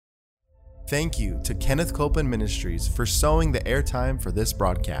Thank you to Kenneth Copeland Ministries for sowing the airtime for this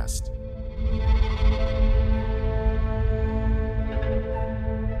broadcast.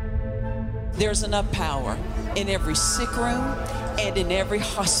 There's enough power in every sick room and in every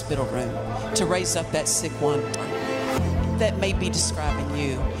hospital room to raise up that sick one. That may be describing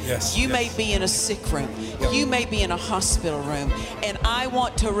you. You may be in a sick room. You may be in a hospital room. And I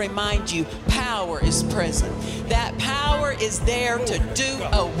want to remind you, power is present. That power is there to do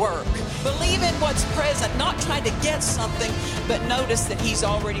a work. Believe in what's present, not trying to get something, but notice that He's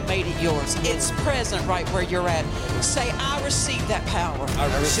already made it yours. It's present right where you're at. Say, I receive that power.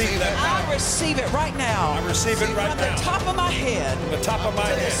 I receive that power. I receive it right now. I receive it right now. From the top of my head. From the top of my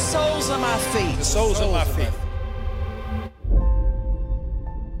head. The soles of my feet. The soles of my feet.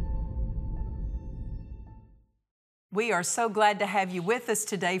 We are so glad to have you with us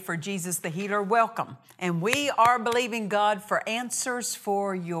today for Jesus the Healer. Welcome. And we are believing God for answers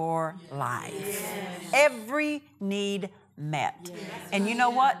for your life. Yes. Every need met. Yes. And you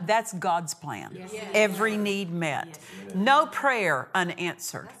know what? That's God's plan. Yes. Every need met. Yes. No prayer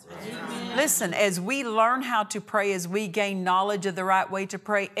unanswered. Right. Listen, as we learn how to pray, as we gain knowledge of the right way to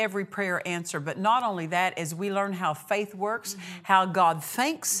pray, every prayer answered. But not only that, as we learn how faith works, how God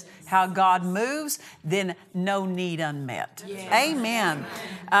thinks, how God moves, then no need unmet. Yes. Amen.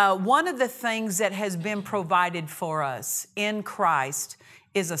 One of the things that has been provided for us in Christ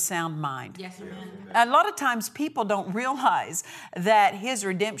is a sound mind. Yes, a lot of times people don't realize that His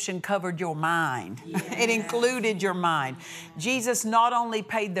redemption covered your mind. Yes. It included your mind. Jesus not only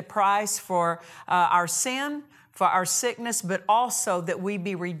paid the price for our sin, for our sickness, but also that we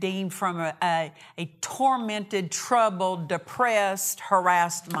be redeemed from a tormented, troubled, depressed,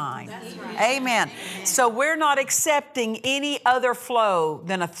 harassed mind. Right. Amen. So we're not accepting any other flow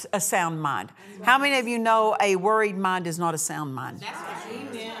than a sound mind. How many of you know a worried mind is not a sound mind? That's right.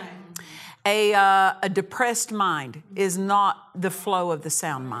 A depressed mind is not the flow of the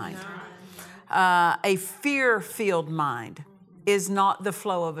sound mind. A fear-filled mind is not the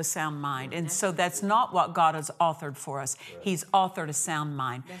flow of a sound mind. And so that's not what God has authored for us. He's authored a sound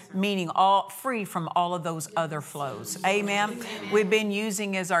mind, meaning all free from all of those other flows. Amen. We've been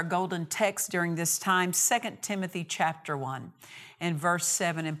using as our golden text during this time 2 Timothy chapter 1 and verse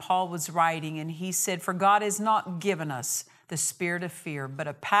 7. And Paul was writing and he said, "For God has not given us the spirit of fear, but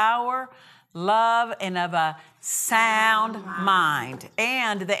of power, love, and of a sound mind."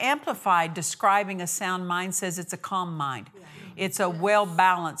 And the Amplified, describing a sound mind, says it's a calm mind. It's a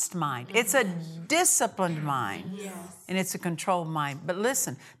well-balanced mind. It's a disciplined mind. And it's a controlled mind. But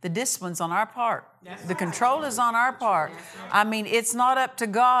listen, the discipline's on our part. The control is on our part. I mean, it's not up to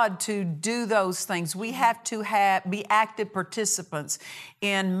God to do those things. We have to be active participants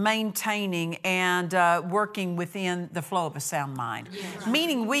in maintaining and working within the flow of a sound mind.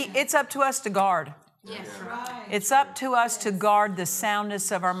 Meaning it's up to us to guard. Yes. Right. It's up to us to guard the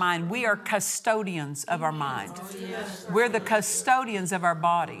soundness of our mind. We are custodians of our mind. Yes. We're the custodians of our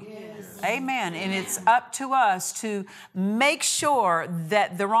body. Yes. Amen. And it's up to us to make sure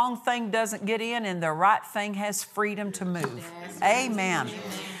that the wrong thing doesn't get in and the right thing has freedom to move. Yes. Amen.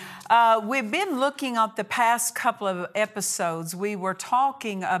 We've been looking at the past couple of episodes. We were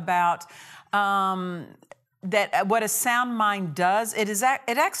talking about that what a sound mind does.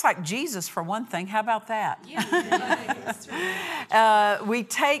 It acts like Jesus, for one thing. How about that? Yeah. We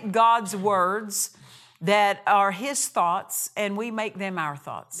take God's words that are His thoughts and we make them our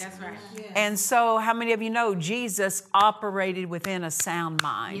thoughts. That's right. Yes. And so how many of you know Jesus operated within a sound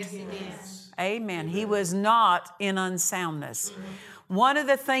mind? Yes, He did. Amen. He was not in unsoundness. Mm-hmm. One of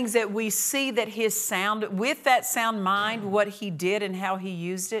the things that we see that with that sound mind, what He did and how He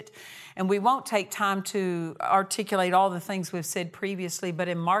used it, and we won't take time to articulate all the things we've said previously, but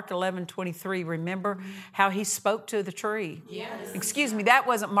in Mark 11:23, remember how He spoke to the tree? Yes. Excuse me, that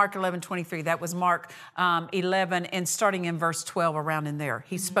wasn't Mark 11:23. That was Mark 11, and starting in verse 12, around in there.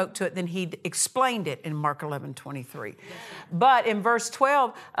 He spoke to it, then He explained it in Mark 11:23. But in verse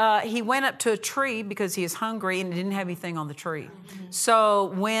 12, He went up to a tree because He is hungry and didn't have anything on the tree. So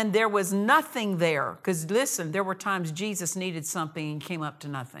when there was nothing there, because listen, there were times Jesus needed something and came up to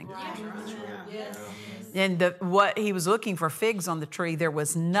nothing. Right. Yes. And what He was looking for, figs on the tree, there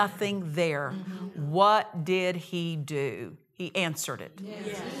was nothing there. Mm-hmm. What did He do? He answered it.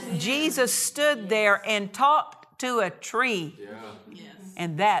 Yes. Jesus stood there and talked to a tree. Yeah. Yes.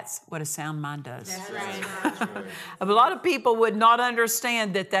 And that's what a sound mind does. That's right. A lot of people would not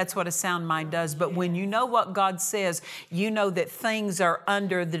understand that that's what a sound mind does. But when you know what God says, you know that things are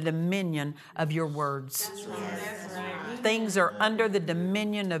under the dominion of your words. That's right. That's right. Things are under the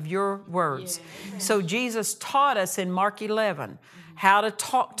dominion of your words. So Jesus taught us in Mark 11 how to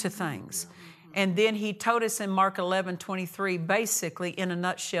talk to things. And then he told us in Mark 11:23, basically, in a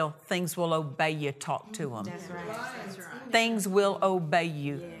nutshell, things will obey you, talk to them. That's right. That's right. Things will obey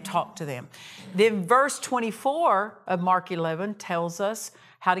you, talk to them. Then verse 24 of Mark 11 tells us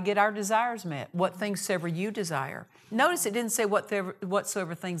how to get our desires met. What things soever you desire. Notice it didn't say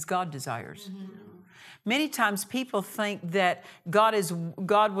whatsoever things God desires. Many times people think that God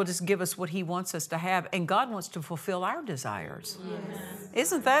will just give us what He wants us to have, and God wants to fulfill our desires. Yes.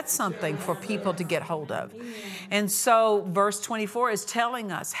 Isn't that something for people to get hold of? And so verse 24 is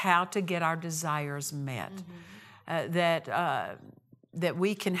telling us how to get our desires met. That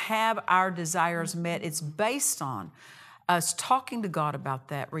we can have our desires met. It's based on us talking to God about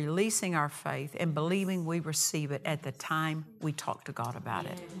that, releasing our faith, and believing we receive it at the time we talk to God about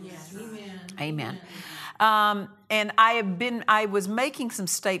it. Yes. Amen. And I was making some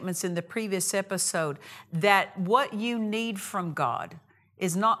statements in the previous episode that what you need from God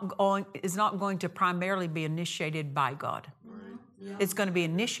is not going to primarily be initiated by God. It's going to be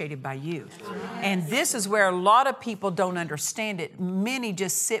initiated by you. And this is where a lot of people don't understand it. Many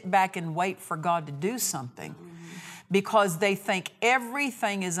just sit back and wait for God to do something because they think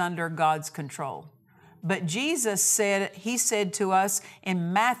everything is under God's control. But Jesus said, He said to us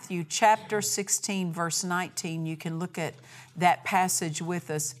in Matthew chapter 16, verse 19, you can look at that passage with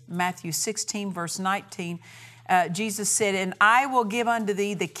us. Matthew 16, verse 19, Jesus said, and I will give unto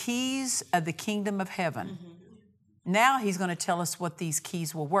thee the keys of the kingdom of heaven. Now He's going to tell us what these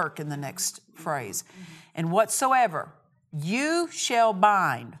keys will work in the next phrase. And whatsoever you shall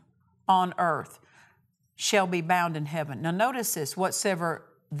bind on earth shall be bound in heaven. Now notice this, whatsoever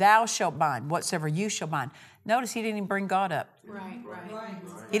thou shalt bind, whatsoever you shall bind. Notice He didn't even bring God up. Right.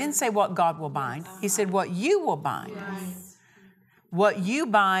 He didn't say what God will bind. He said what you will bind. What you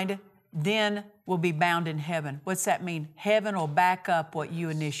bind then will be bound in heaven. What's that mean? Heaven will back up what you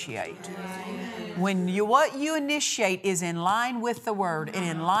initiate. What you initiate is in line with the Word and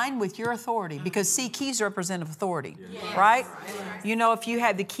in line with your authority. Because see, keys represent authority, right? You know, if you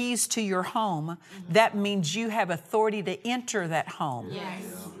have the keys to your home, that means you have authority to enter that home.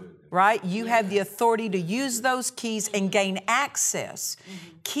 Right? You have the authority to use those keys and gain access.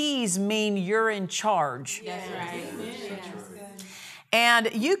 Keys mean you're in charge. And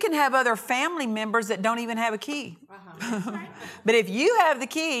you can have other family members that don't even have a key. But if you have the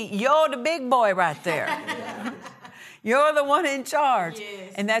key, you're the big boy right there. You're the one in charge.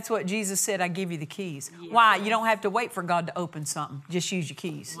 And that's what Jesus said, I give you the keys. Why? You don't have to wait for God to open something. Just use your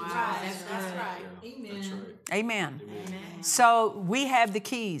keys. That's right. Amen. So we have the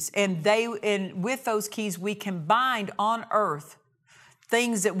keys, and with those keys we can bind on earth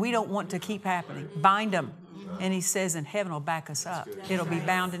things that we don't want to keep happening. Bind them. And He says, and heaven will back us up. It'll be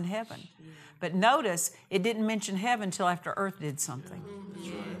bound in heaven. But notice, it didn't mention heaven until after earth did something.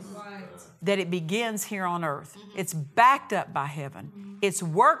 That it begins here on earth. It's backed up by heaven. It's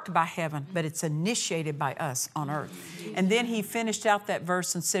worked by heaven, but it's initiated by us on earth. And then He finished out that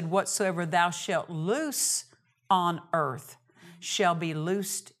verse and said, whatsoever thou shalt loose on earth shall be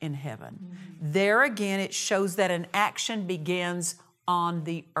loosed in heaven. There again, it shows that an action begins on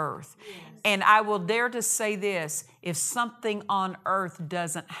the earth. And I will dare to say this, if something on earth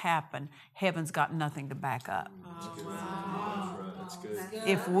doesn't happen, heaven's got nothing to back up.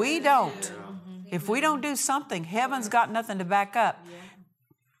 If we don't do something, heaven's got nothing to back up.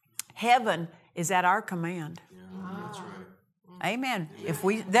 Heaven is at our command. Amen.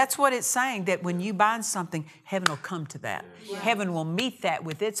 That's what it's saying, that when you bind something, heaven will come to that. Heaven will meet that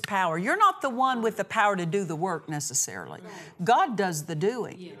with its power. You're not the one with the power to do the work necessarily. God does the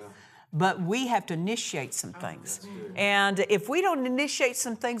doing. But we have to initiate some things. And if we don't initiate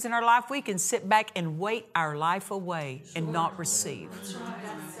some things in our life, we can sit back and wait our life away and not receive.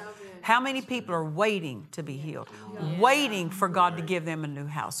 How many people are waiting to be healed? Waiting for God to give them a new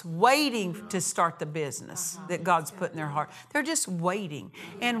house. Waiting to start the business that God's put in their heart. They're just waiting,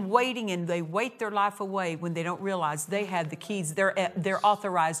 and they wait their life away when they don't realize they have the keys. They're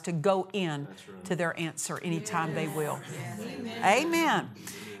authorized to go in to their answer anytime they will. Amen.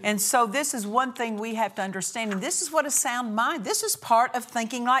 And so this is one thing we have to understand. And this is what a sound mind, this is part of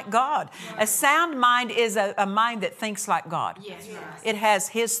thinking like God. A sound mind is a mind that thinks like God. It has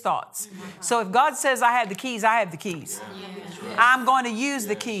His thoughts. So if God says, I have the keys, I have the keys. I'm going to use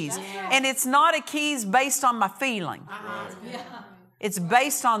the keys. And it's not a keys based on my feeling. It's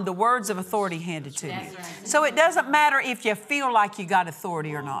based on the words of authority handed to me. So it doesn't matter if you feel like you got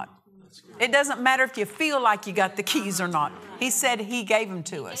authority or not. It doesn't matter if you feel like you got the keys or not. He said He gave them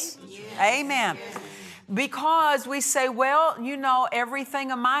to us. Amen. Because we say, well,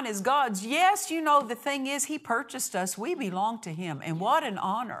 everything of mine is God's. Yes, the thing is He purchased us. We belong to Him. And what an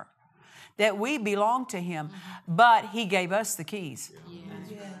honor that we belong to Him, but He gave us the keys.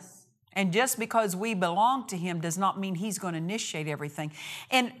 And just because we belong to Him does not mean He's going to initiate everything.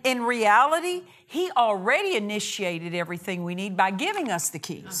 And in reality, He already initiated everything we need by giving us the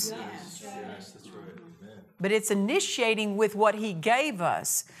keys. But it's initiating with what He gave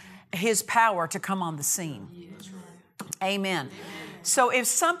us, His power to come on the scene. Amen. So if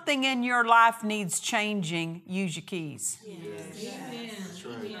something in your life needs changing, use your keys.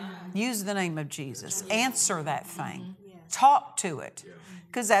 Use the name of Jesus. Answer that thing. Talk to it.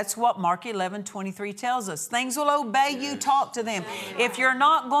 Because that's what Mark 11:23 tells us. Things will obey you, talk to them. If you're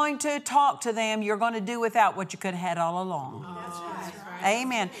not going to talk to them, you're going to do without what you could have had all along.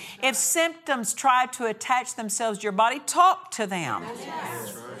 Amen. If symptoms try to attach themselves to your body, talk to them.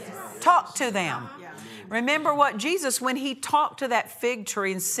 Talk to them. Remember what Jesus, when He talked to that fig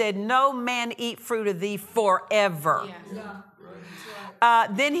tree and said, no man eat fruit of thee forever.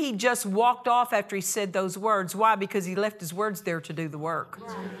 Then He just walked off after He said those words. Why? Because He left His words there to do the work.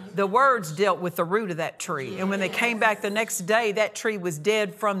 The words dealt with the root of that tree. And when they came back the next day, that tree was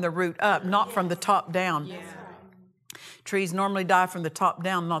dead from the root up, not from the top down. Trees normally die from the top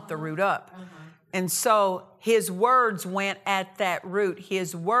down, not the root up. And so His words went at that root.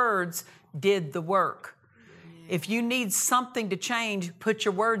 His words did the work. If you need something to change, put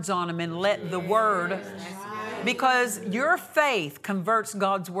your words on them and let the Word, because your faith converts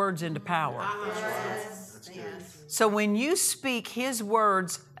God's words into power. So when you speak His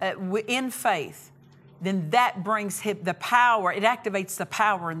words in faith, then that brings the power. It activates the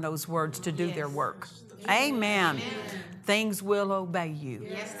power in those words to do their work. Amen. Things will obey you.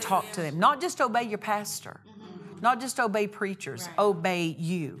 Talk to them. Not just obey your pastor. Not just obey preachers. Obey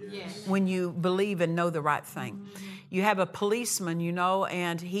you when you believe and know the right thing. You have a policeman, you know,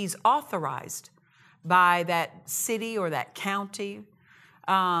 and he's authorized by that city or that county.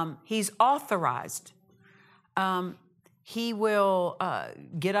 He's authorized. He will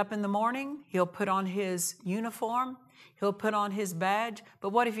get up in the morning. He'll put on his uniform. He'll put on his badge. But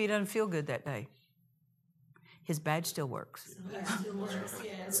what if he doesn't feel good that day? His badge still works.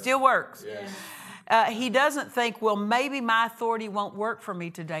 Still works. He doesn't think, well, maybe my authority won't work for me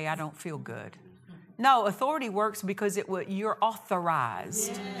today. I don't feel good. No, authority works because you're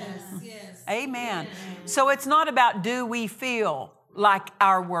authorized. Amen. So it's not about do we feel like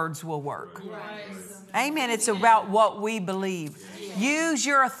our words will work. Amen. It's about what we believe. Use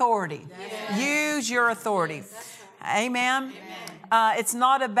your authority. Use your authority. Amen. It's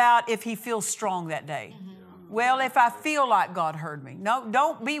not about if he feels strong that day. Well, if I feel like God heard me. No,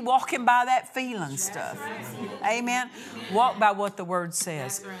 don't be walking by that feeling stuff. Amen. Walk by what the Word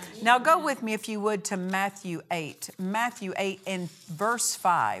says. Now go with me, if you would, to Matthew 8. Matthew 8 and verse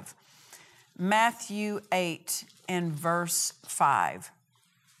 5. Matthew 8 and verse 5.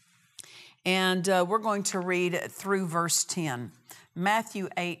 And we're going to read through verse 10. Matthew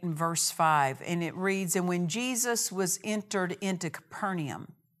 8 and verse 5. And it reads, and when Jesus was entered into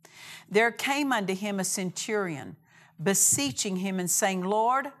Capernaum, there came unto him a centurion, beseeching him and saying,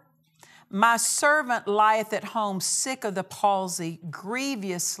 Lord, my servant lieth at home sick of the palsy,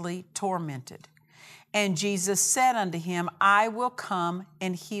 grievously tormented. And Jesus said unto him, I will come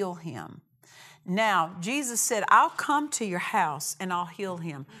and heal him. Now, Jesus said, I'll come to your house and I'll heal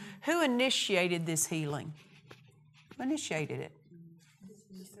him. Who initiated this healing? Who initiated it?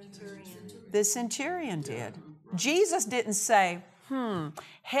 The centurion did. Jesus didn't say,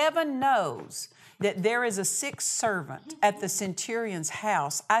 heaven knows that there is a sick servant at the centurion's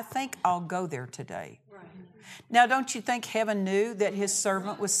house. I think I'll go there today. Right. Now, don't you think heaven knew that his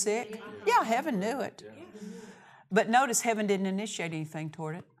servant was sick? Yeah, heaven knew it. But notice heaven didn't initiate anything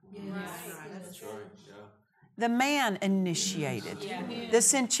toward it. That's right. The man initiated. The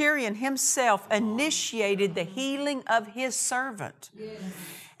centurion himself initiated the healing of his servant.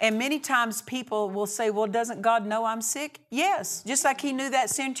 And many times people will say, well, doesn't God know I'm sick? Yes, just like he knew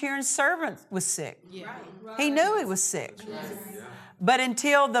that centurion's servant was sick. He knew he was sick. But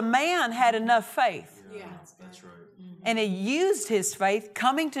until the man had enough faith, and he used his faith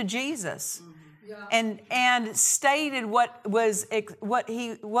coming to Jesus and stated what was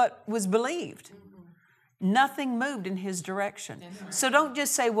believed. Nothing moved in his direction. So don't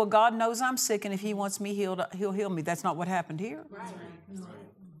just say, well, God knows I'm sick, and if he wants me healed, he'll heal me. That's not what happened here.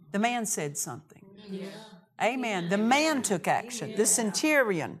 The man said something. Amen. The man took action. The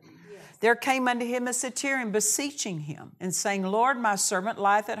centurion. There came unto him a centurion beseeching him and saying, Lord, my servant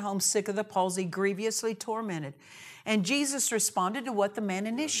lieth at home sick of the palsy, grievously tormented. And Jesus responded to what the man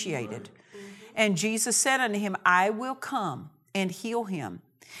initiated. And Jesus said unto him, I will come and heal him.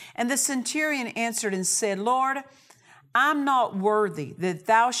 And the centurion answered and said, Lord, I'm not worthy that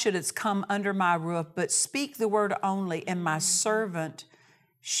thou shouldest come under my roof, but speak the word only, and my servant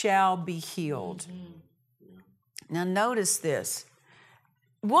shall be healed. Now notice this.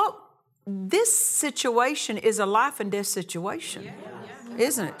 This situation is a life and death situation,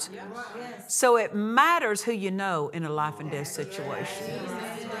 isn't it? So it matters who you know in a life and death situation.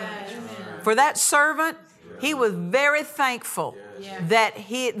 For that servant, he was very thankful that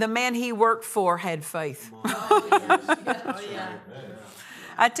the man he worked for had faith.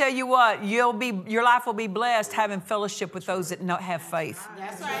 I tell you what, your life will be blessed having fellowship with those that have faith.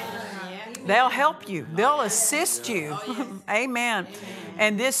 That's right. They'll help you. They'll assist you. Amen.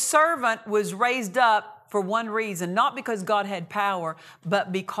 And this servant was raised up for one reason, not because God had power,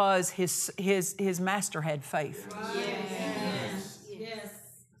 but because his master had faith. Yes.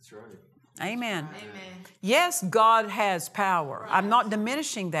 That's right. Amen. Amen. Yes, God has power. I'm not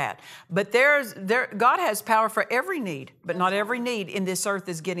diminishing that. But God has power for every need, but not every need in this earth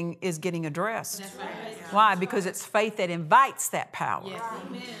is getting addressed. That's right. Why? Because it's faith that invites that power. Yes.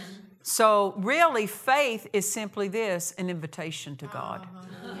 Amen. So really, faith is simply this, an invitation to God.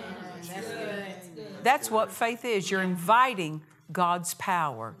 That's good. That's what faith is. You're inviting God's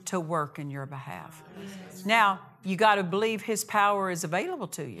power to work in your behalf. Now, you got to believe His power is available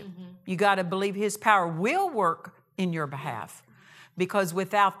to you. You got to believe His power will work in your behalf. Because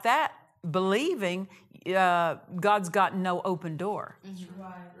without that believing, God's got no open door.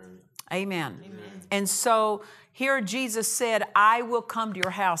 Amen. And so here Jesus said, I will come to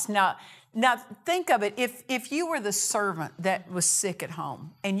your house. Now think of it. If you were the servant that was sick at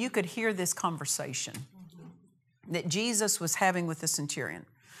home and you could hear this conversation that Jesus was having with the centurion.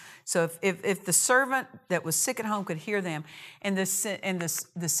 So if the servant that was sick at home could hear them, and the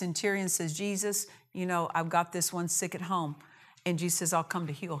centurion says, Jesus, I've got this one sick at home. And Jesus says, I'll come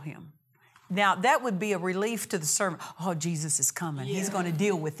to heal him. Now, that would be a relief to the servant. Oh, Jesus is coming. Yeah. He's going to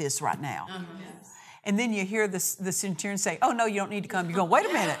deal with this right now. And then you hear the centurion say, oh, no, you don't need to come. You go, wait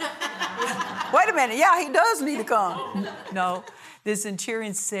a minute. Wait a minute. Yeah, he does need to come. No, the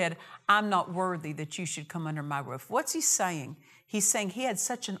centurion said, I'm not worthy that you should come under my roof. What's he saying? He's saying he had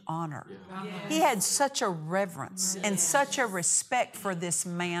such an honor. Yes. He had such a reverence and such a respect for this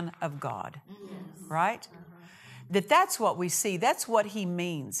man of God. Right? That's what we see. That's what he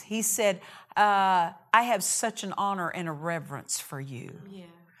means. He said, I have such an honor and a reverence for you. Yeah.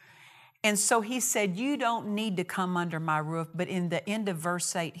 And so he said, you don't need to come under my roof. But in the end of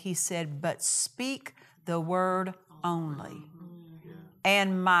verse 8, he said, but speak the word only,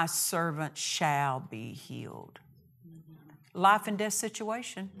 and my servant shall be healed. Life and death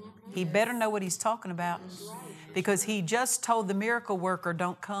situation. He better know what he's talking about, because he just told the miracle worker,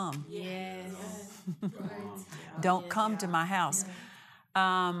 don't come. Yes. Don't come to my house.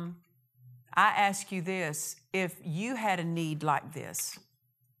 I ask you this, if you had a need like this,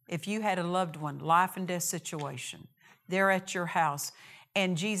 if you had a loved one, life and death situation, they're at your house,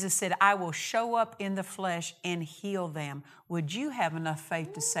 and Jesus said, I will show up in the flesh and heal them, would you have enough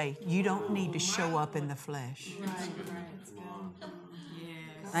faith to say, you don't need to show up in the flesh?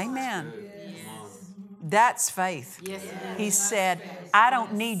 Amen. That's faith. He said, I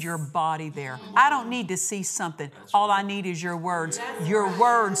don't need your body there. I don't need to see something. All I need is your words. Your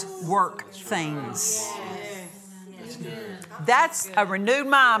words work things. That's a renewed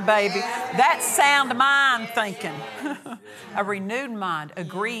mind, baby. That's sound mind thinking. A renewed mind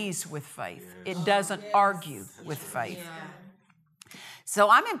agrees with faith. It doesn't argue with faith. So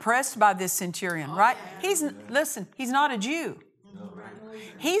I'm impressed by this centurion, right? He's not a Jew.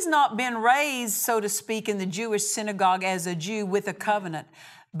 He's not been raised, so to speak, in the Jewish synagogue as a Jew with a covenant,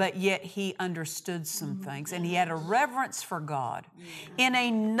 but yet he understood some things, and he had a reverence for God. In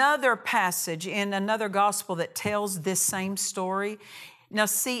another passage, in another gospel that tells this same story, now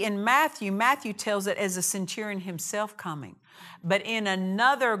see, in Matthew tells it as a centurion himself coming. But in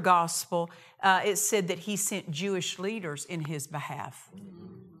another gospel, it said that he sent Jewish leaders in his behalf.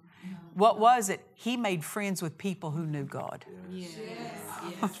 What was it? He made friends with people who knew God. Yes.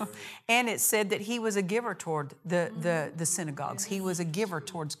 And it said that he was a giver toward the synagogues. He was a giver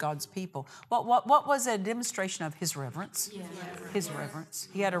towards God's people. What was a demonstration of his reverence? Yes. His reverence.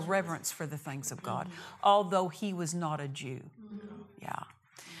 He had a reverence for the things of God, although he was not a Jew. Yeah.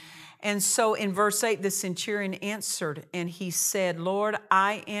 And so in verse 8, the centurion answered, and he said, Lord,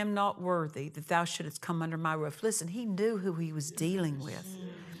 I am not worthy that thou shouldest come under my roof. Listen, he knew who he was dealing with.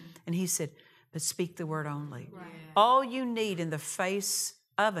 And he said, but speak the word only. Right. All you need in the face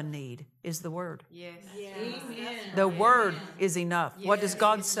of a need is the word. Yes. Yes. The word is enough. Yes. What does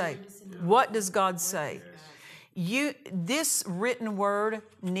God say? What does God say? This written word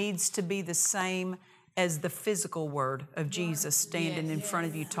needs to be the same as the physical word of Jesus standing in front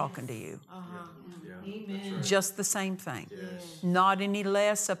of you talking to you. Amen. Just the same thing. Not any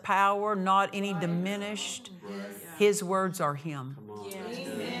less a power, not any diminished. His words are Him.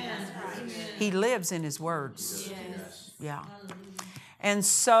 He lives in His words. Yeah. And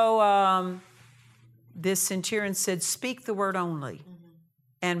so this centurion said, speak the word only,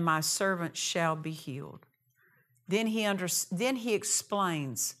 and my servant shall be healed. Then he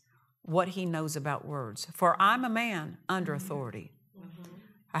explains what he knows about words. For I'm a man under authority.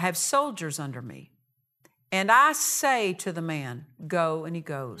 I have soldiers under me. And I say to the man, go, and he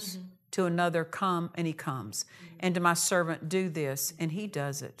goes. To another, come, and he comes. And to my servant, do this, and he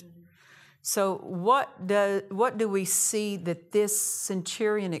does it. So what do we see that this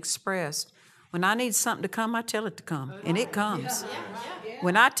centurion expressed? When I need something to come, I tell it to come, and it comes.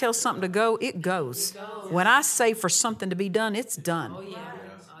 When I tell something to go, it goes. When I say for something to be done, it's done.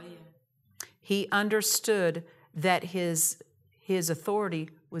 He understood that his authority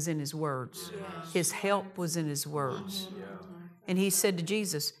was in His words. His help was in His words. And he said to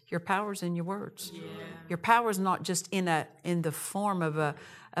Jesus, your power's in your words. Your power's not just in the form of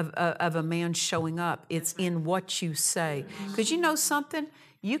a man showing up. It's in what you say. Because you know something?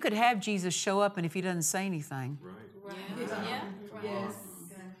 You could have Jesus show up, and if He doesn't say anything.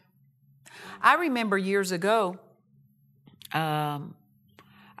 I remember years ago,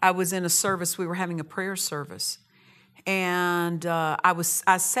 I was in a service. We were having a prayer service. And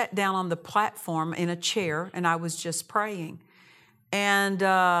I sat down on the platform in a chair, and I was just praying. And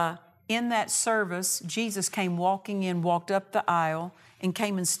in that service, Jesus came walking in, walked up the aisle, and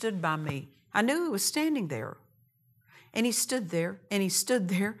came and stood by me. I knew He was standing there. And He stood there, and He stood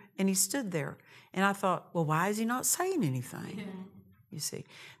there, and He stood there. And I thought, well, why is He not saying anything? You see.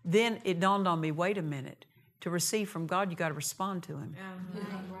 Then it dawned on me, wait a minute. To receive from God, you got to respond to Him.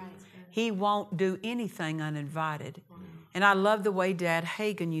 He won't do anything uninvited. And I love the way Dad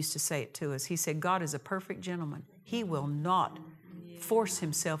Hagin used to say it to us. He said, God is a perfect gentleman. He will not force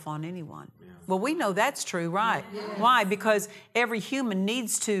Himself on anyone. Well, we know that's true, right? Why? Because every human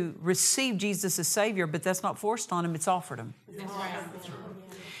needs to receive Jesus as Savior, but that's not forced on him, it's offered him.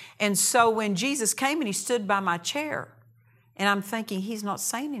 And so when Jesus came and He stood by my chair, and I'm thinking, He's not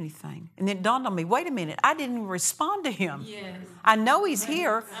saying anything. And then it dawned on me, wait a minute, I didn't even respond to Him. I know He's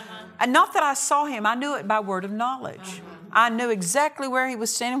here. And not that I saw Him, I knew it by word of knowledge. I knew exactly where He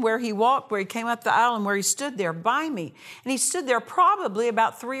was standing, where He walked, where He came up the aisle, and where He stood there by me. And He stood there probably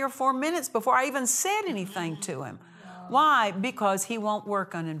about 3 or 4 minutes before I even said anything to Him. Why? Because He won't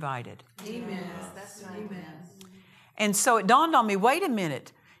work uninvited. Amen. That's right. Amen. And so it dawned on me, wait a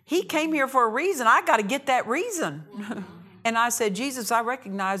minute, He came here for a reason. I got to get that reason. And I said, Jesus, I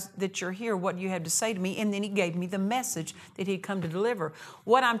recognize that you're here. What do you have to say to me? And then He gave me the message that He'd come to deliver.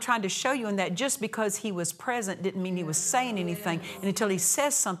 What I'm trying to show you in that, just because He was present didn't mean He was saying anything. And until He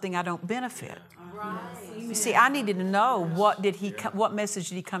says something, I don't benefit. You see, I needed to know what message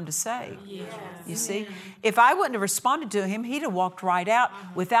did He come to say. You see, if I wouldn't have responded to Him, He'd have walked right out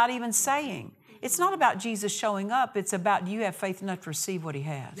without even saying. It's not about Jesus showing up. It's about, do you have faith enough to receive what He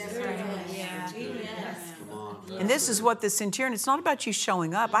has? That's right. Yeah. And this is what the centurion, it's not about you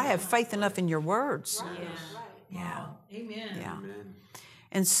showing up. I have faith enough in your words. Yeah. Amen. Yeah.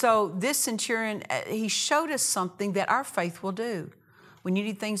 And so this centurion, he showed us something that our faith will do. When you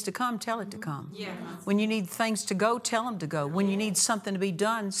need things to come, tell it to come. When you need things to go, tell them to go. When you need something to be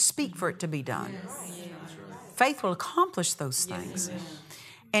done, speak for it to be done. Faith will accomplish those things.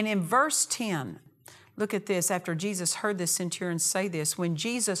 And in verse 10, look at this. After Jesus heard this centurion say this, when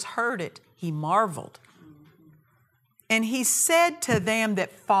Jesus heard it, he marveled. And he said to them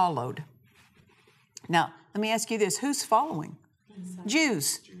that followed. Now, let me ask you this. Who's following?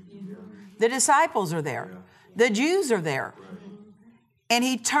 Jews. The disciples are there. The Jews are there. And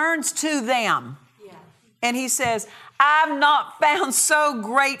he turns to them. And he says, I've not found so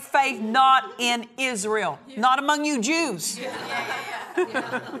great faith, not in Israel, not among you Jews.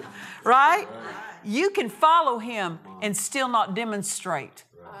 Right? You can follow him and still not demonstrate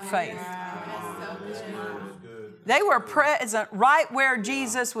faith. They were present right where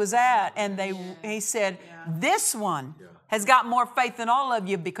Jesus was at, and he said, this one has got more faith than all of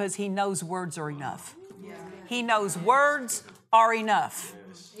you because he knows words are enough. He knows words are enough.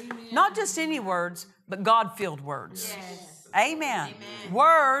 Not just any words, but God-filled words. Amen.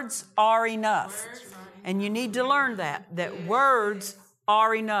 Words are enough. And you need to learn that words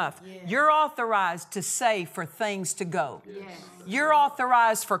are enough. You're authorized to say for things to go. You're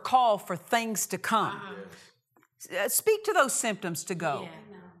authorized for call for things to come. Speak to those symptoms to go.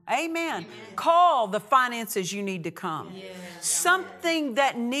 Amen. Call the finances you need to come. Something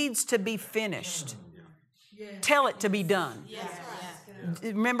that needs to be finished. Tell it to be done.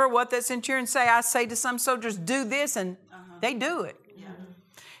 Remember what that centurion say? I say to some soldiers, do this, and they do it.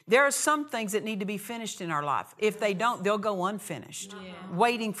 There are some things that need to be finished in our life. If they don't, they'll go unfinished,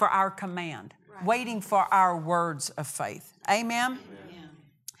 waiting for our command, waiting for our words of faith. Amen?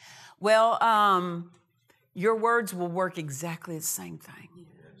 Well, your words will work exactly the same thing.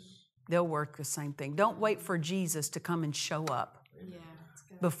 They'll work the same thing. Don't wait for Jesus to come and show up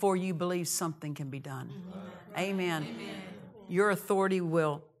before you believe something can be done. Amen. Your authority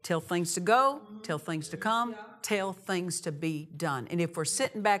will tell things to go, tell things to come, tell things to be done. And if we're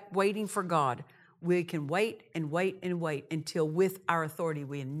sitting back waiting for God, we can wait and wait and wait until with our authority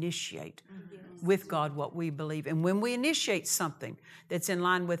we initiate with God what we believe. And when we initiate something that's in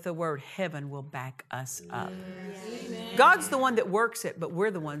line with the Word, heaven will back us up. God's the one that works it, but we're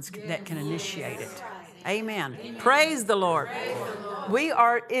the ones that can initiate it. Amen. Praise the Lord.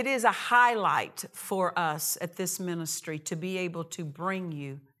 It is a highlight for us at this ministry to be able to bring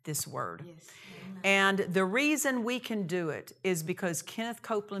you this word. And the reason we can do it is because Kenneth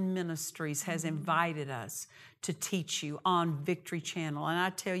Copeland Ministries has invited us to teach you on Victory Channel. And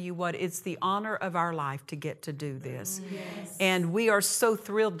I tell you what, it's the honor of our life to get to do this. And we are so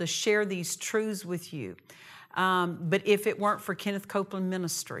thrilled to share these truths with you. But if it weren't for Kenneth Copeland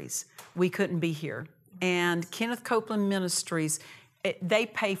Ministries, we couldn't be here. And Kenneth Copeland Ministries, they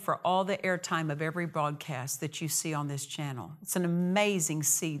pay for all the airtime of every broadcast that you see on this channel. It's an amazing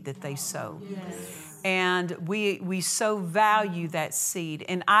seed that they sow. And we so value that seed.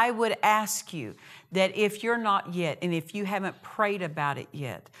 And I would ask you that if you're not yet, and if you haven't prayed about it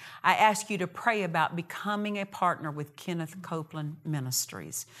yet, I ask you to pray about becoming a partner with Kenneth Copeland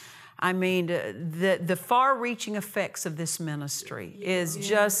Ministries. I mean, the far-reaching effects of this ministry is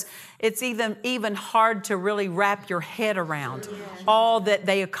just, it's even hard to really wrap your head around all that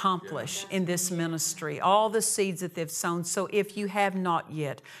they accomplish in this ministry, all the seeds that they've sown. So if you have not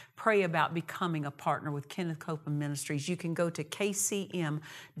yet, pray about becoming a partner with Kenneth Copeland Ministries. You can go to kcm.org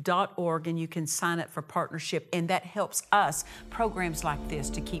and you can sign up for partnership, and that helps us, programs like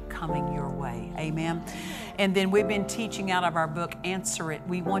this, to keep coming your way. Amen. And then we've been teaching out of our book, Answer It.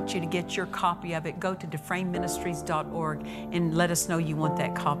 We want you to get your copy of it. Go to DufresneMinistries.org and let us know you want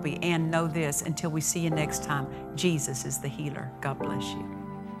that copy. And know this, until we see you next time, Jesus is the healer. God bless you.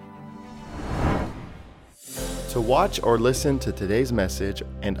 To watch or listen to today's message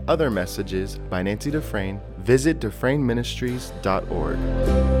and other messages by Nancy Dufresne, visit DufresneMinistries.org.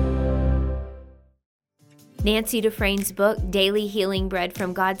 Nancy Dufresne's book, Daily Healing Bread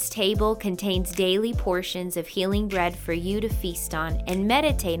from God's Table, contains daily portions of healing bread for you to feast on and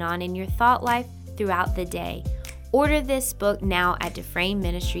meditate on in your thought life throughout the day. Order this book now at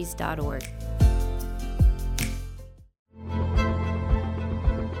DufresneMinistries.org.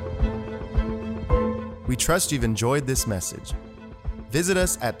 We trust you've enjoyed this message. Visit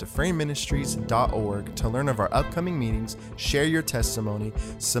us at DufresneMinistries.org to learn of our upcoming meetings, share your testimony,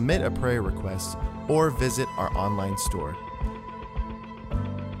 submit a prayer request, or visit our online store.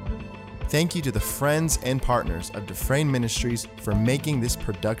 Thank you to the friends and partners of Dufresne Ministries for making this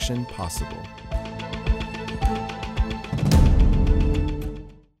production possible.